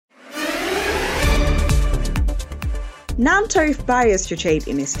non-tariff barriers to trade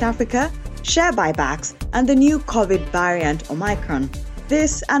in East Africa, share buybacks, and the new COVID variant Omicron.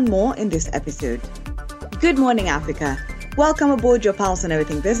 This and more in this episode. Good morning, Africa. Welcome aboard your pulse on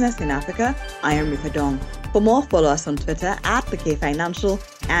everything business in Africa. I am Ritha Dong. For more, follow us on Twitter at The K Financial,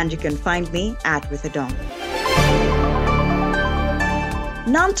 and you can find me at Ritha Dong.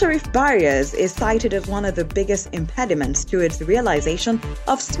 Non-tariff barriers is cited as one of the biggest impediments towards the realization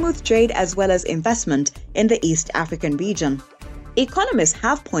of smooth trade as well as investment in the East African region. Economists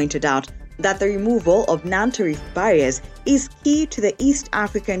have pointed out that the removal of non-tariff barriers is key to the East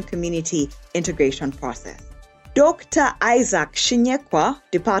African community integration process. Dr. Isaac Shinyekwa,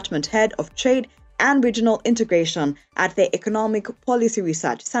 Department Head of Trade and Regional Integration at the Economic Policy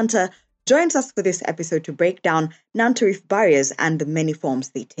Research Center, joins us for this episode to break down non-tariff barriers and the many forms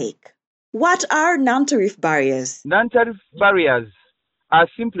they take. What are non-tariff barriers? Non-tariff barriers are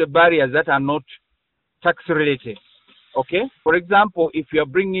simply barriers that are not tax-related. Okay? For example, if you are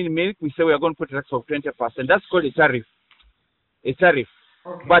bringing in milk, we say we are going to put a tax of 20%. That's called a tariff. A tariff.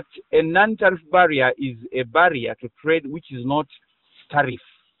 Okay. But a non-tariff barrier is a barrier to trade which is not tariff.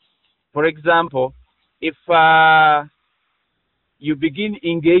 For example, if you begin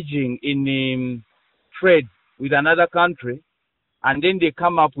engaging in trade with another country, and then they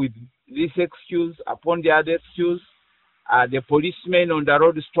come up with this excuse upon the other excuse, the policemen on the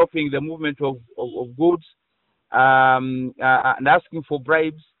road stopping the movement of goods and asking for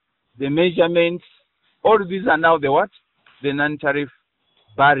bribes, the measurements, all these are now the what? The non-tariff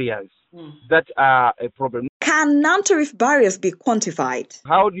barriers that are a problem. Can non-tariff barriers be quantified?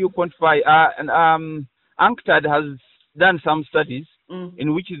 How do you quantify? UNCTAD has done some studies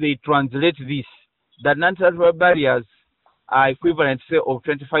in which they translate this, that non-tariff barriers are equivalent, say, of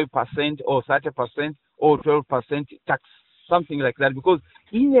 25% or 30% or 12% tax, something like that, because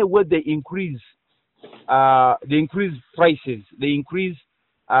in a way they increase prices, they increase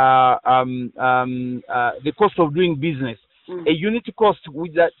the cost of doing business. A unit cost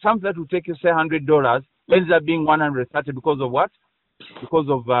with that, something that would take you say $100 ends up being $130 because of what? Because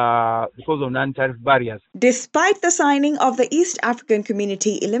of non-tariff barriers. Despite the signing of the East African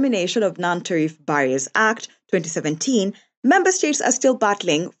Community Elimination of Non-Tariff Barriers Act 2017, member states are still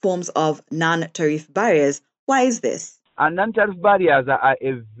battling forms of non-tariff barriers. Why is this? And non-tariff barriers are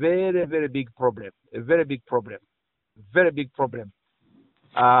a very, very big problem. A very big problem. Very big problem.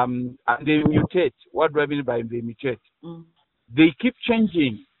 And they mutate. What do I mean by they mutate? They keep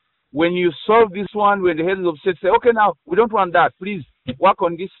changing. When you solve this one, when the heads of state say, okay, now we don't want that, please work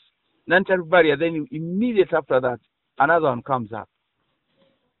on this non-tariff barrier, then immediately after that, another one comes up.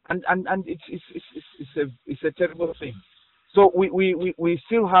 And it's a terrible thing. So we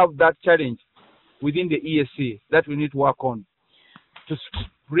still have that challenge within the EAC that we need to work on to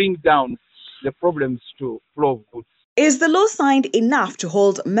bring down the problems to flow of goods. Is the law signed enough to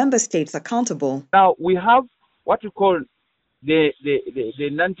hold member states accountable? Now, we have what we call the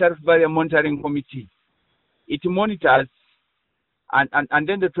non-tariff barrier monitoring committee. It monitors, and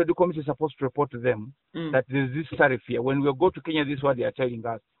then the trade committee is supposed to report to them that there's this tariff here. When we go to Kenya, this is what they are telling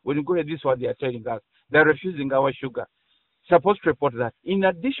us. When we go here, this is what they are telling us. They're refusing our sugar. Supposed to report that. In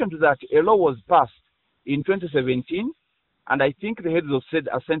addition to that, a law was passed in 2017, and I think the heads of state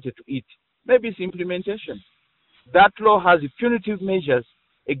assented to it. Maybe it's implementation. That law has punitive measures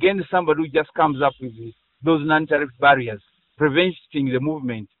against somebody who just comes up with those non-tariff barriers, preventing the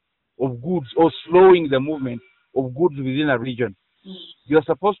movement of goods or slowing the movement of goods within a region. You're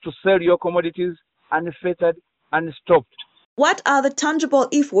supposed to sell your commodities unfettered, unstopped. What are the tangible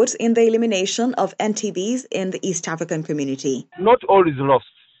efforts in the elimination of NTBs in the East African community? Not all is lost.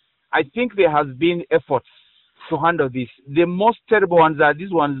 I think there has been efforts to handle this. The most terrible ones are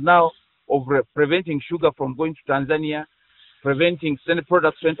these ones now of preventing sugar from going to Tanzania, preventing certain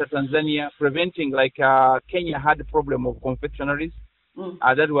products to enter Tanzania, preventing, like Kenya had a problem of confectionaries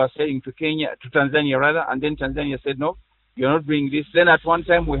that were selling to Tanzania rather, and then Tanzania said, no, you're not bringing this. Then at one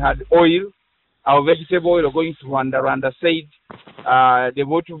time we had oil, our vegetable oil going to Rwanda said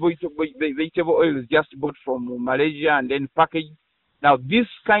the vegetable oil is just bought from Malaysia and then packaged. Now, this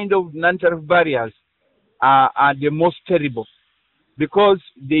kind of non-tariff barriers are the most terrible because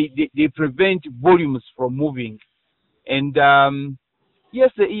they prevent volumes from moving. And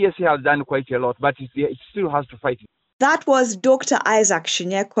yes, the EAC has done quite a lot, but it still has to fight it. That was Dr. Isaac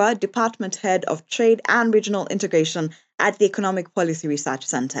Shinyekwa, Department Head of Trade and Regional Integration at the Economic Policy Research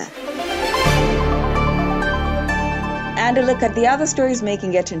Center. And a look at the other stories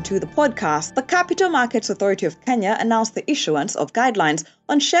making it into the podcast. The Capital Markets Authority of Kenya announced the issuance of guidelines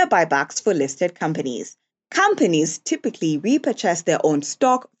on share buybacks for listed companies. Companies typically repurchase their own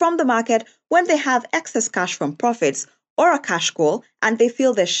stock from the market when they have excess cash from profits or a cash call, and they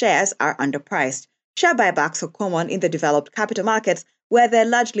feel their shares are underpriced. Share buybacks are common in the developed capital markets, where they're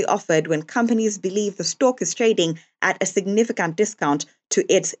largely offered when companies believe the stock is trading at a significant discount to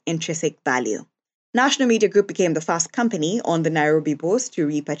its intrinsic value. National Media Group became the first company on the Nairobi Bourse to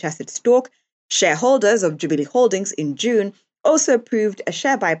repurchase its stock. Shareholders of Jubilee Holdings in June also approved a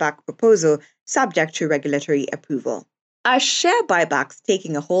share buyback proposal subject to regulatory approval. Are share buybacks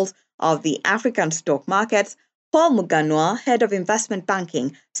taking a hold of the African stock markets? Paul Muganwa, head of investment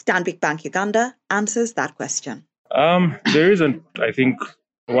banking, Stanbic Bank Uganda, answers that question. There isn't, I think,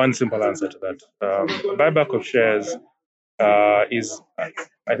 one simple answer to that. Buyback of shares is,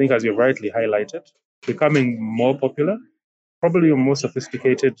 I think, as you've rightly highlighted, becoming more popular, probably more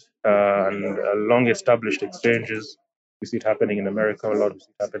sophisticated and long-established exchanges. We see it happening in America a lot. We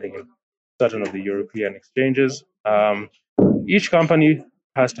see it happening in certain of the European exchanges. Each company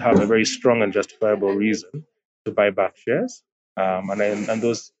has to have a very strong and justifiable reason to buy back shares, and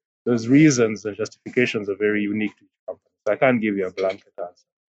those reasons and justifications are very unique to each company. So I can't give you a blanket answer.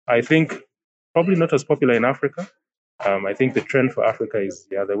 I think probably not as popular in Africa. I think the trend for Africa is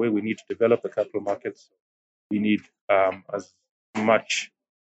the other way. We need to develop the capital markets. We need as much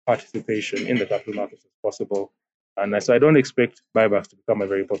participation in the capital markets as possible. And so I don't expect buybacks to become a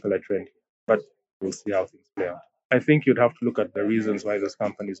very popular trend, but we'll see how things play out. I think you'd have to look at the reasons why those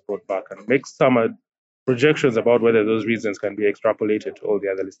companies bought back and make some projections about whether those reasons can be extrapolated to all the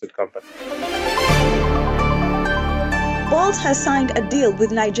other listed companies. Bolt has signed a deal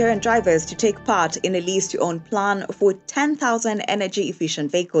with Nigerian drivers to take part in a lease-to-own plan for 10,000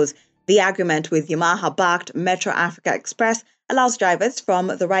 energy-efficient vehicles. The agreement with Yamaha-backed Metro Africa Express allows drivers from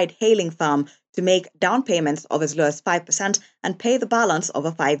the ride-hailing firm to make down payments of as low as 5% and pay the balance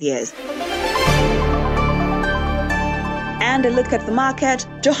over 5 years. And a look at the market.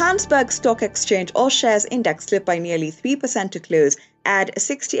 Johannesburg Stock Exchange All Shares Index slipped by nearly 3% to close at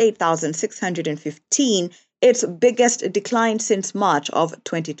 68,615, its biggest decline since March of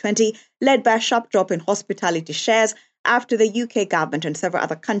 2020, led by a sharp drop in hospitality shares after the UK government and several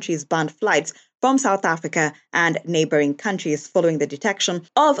other countries banned flights from South Africa and neighboring countries following the detection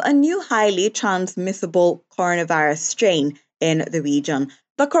of a new highly transmissible coronavirus strain in the region.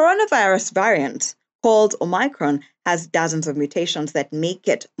 The coronavirus variant, called Omicron, has dozens of mutations that make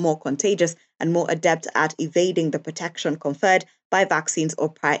it more contagious and more adept at evading the protection conferred by vaccines or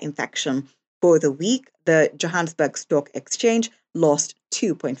prior infection. For the week, the Johannesburg Stock Exchange lost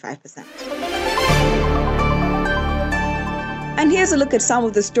 2.5%. And here's a look at some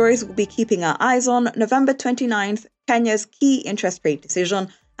of the stories we'll be keeping our eyes on. November 29th, Kenya's key interest rate decision,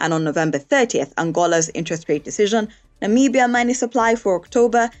 and on November 30th, Angola's interest rate decision. Namibia money supply for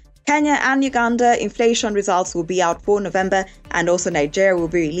October. Kenya and Uganda inflation results will be out for November, and also Nigeria will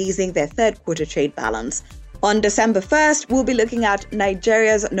be releasing their third quarter trade balance. On December 1st, we'll be looking at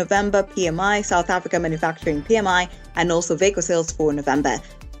Nigeria's November PMI, South Africa manufacturing PMI, and also vehicle sales for November.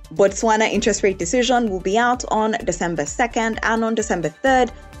 Botswana interest rate decision will be out on December 2nd, and on December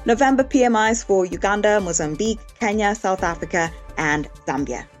 3rd, November PMIs for Uganda, Mozambique, Kenya, South Africa, and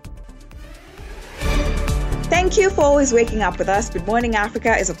Zambia. Thank you for always waking up with us. Good Morning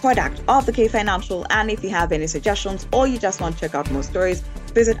Africa is a product of the K Financial, and if you have any suggestions or you just want to check out more stories,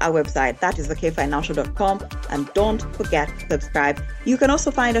 visit our website. That is thekfinancial.com, and don't forget to subscribe. You can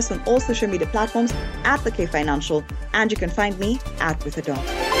also find us on all social media platforms at the K Financial, and you can find me at With a Dot.